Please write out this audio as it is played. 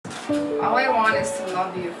All I want is to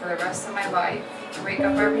love you for the rest of my life. To wake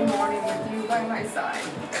up every morning with you by my side.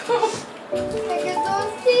 I get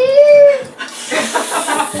those tears.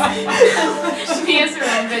 She has her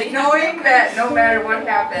own video. Knowing that no matter what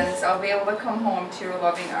happens, I'll be able to come home to your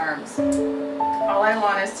loving arms. All I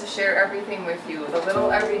want is to share everything with you. The little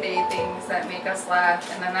everyday things that make us laugh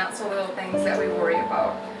and the not so little things that we worry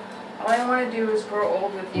about. All I want to do is grow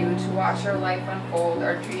old with you, to watch our life unfold,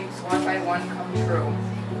 our dreams one by one come true.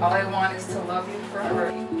 All I want is to love you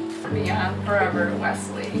forever, beyond forever,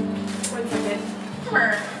 Wesley. What's it?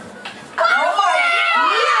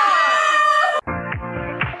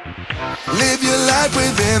 Live your life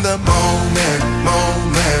within the moment,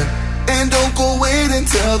 and don't go wait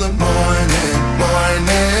until the morning.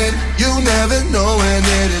 You never know when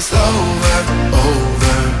it is over.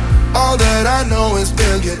 All that I know is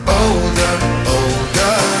we'll get older.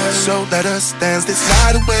 So let us dance this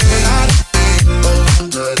night away.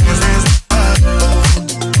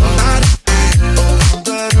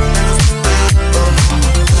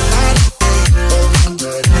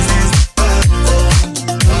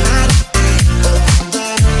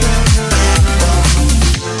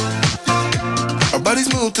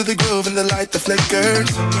 To the groove and the light that flickers.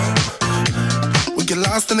 We get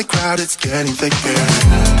lost in the crowd, it's getting thicker.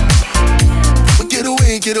 We get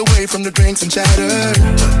away from the drinks and chatter.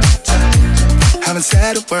 Haven't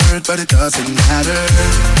said a word, but it doesn't matter.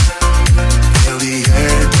 Feel the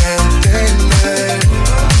air get thinner.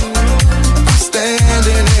 I'm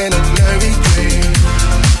standing in a blurry dream.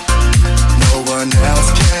 No one else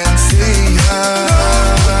can see us.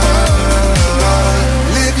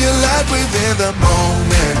 Live your life within the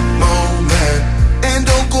moment, and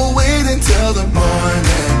don't go wait until the morning.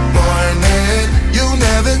 You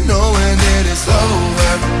never know when it is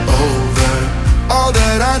over. All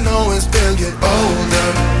that I know is we'll get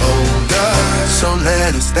older. So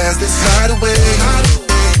let us dance this night away.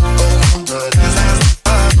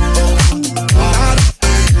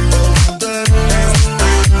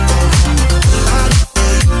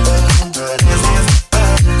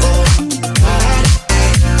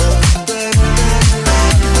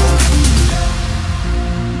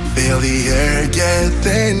 The air get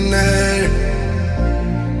thinner.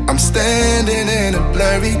 I'm standing in a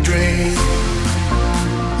blurry dream.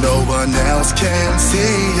 No one else can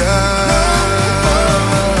see us.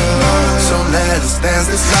 So let us dance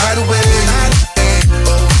this night away.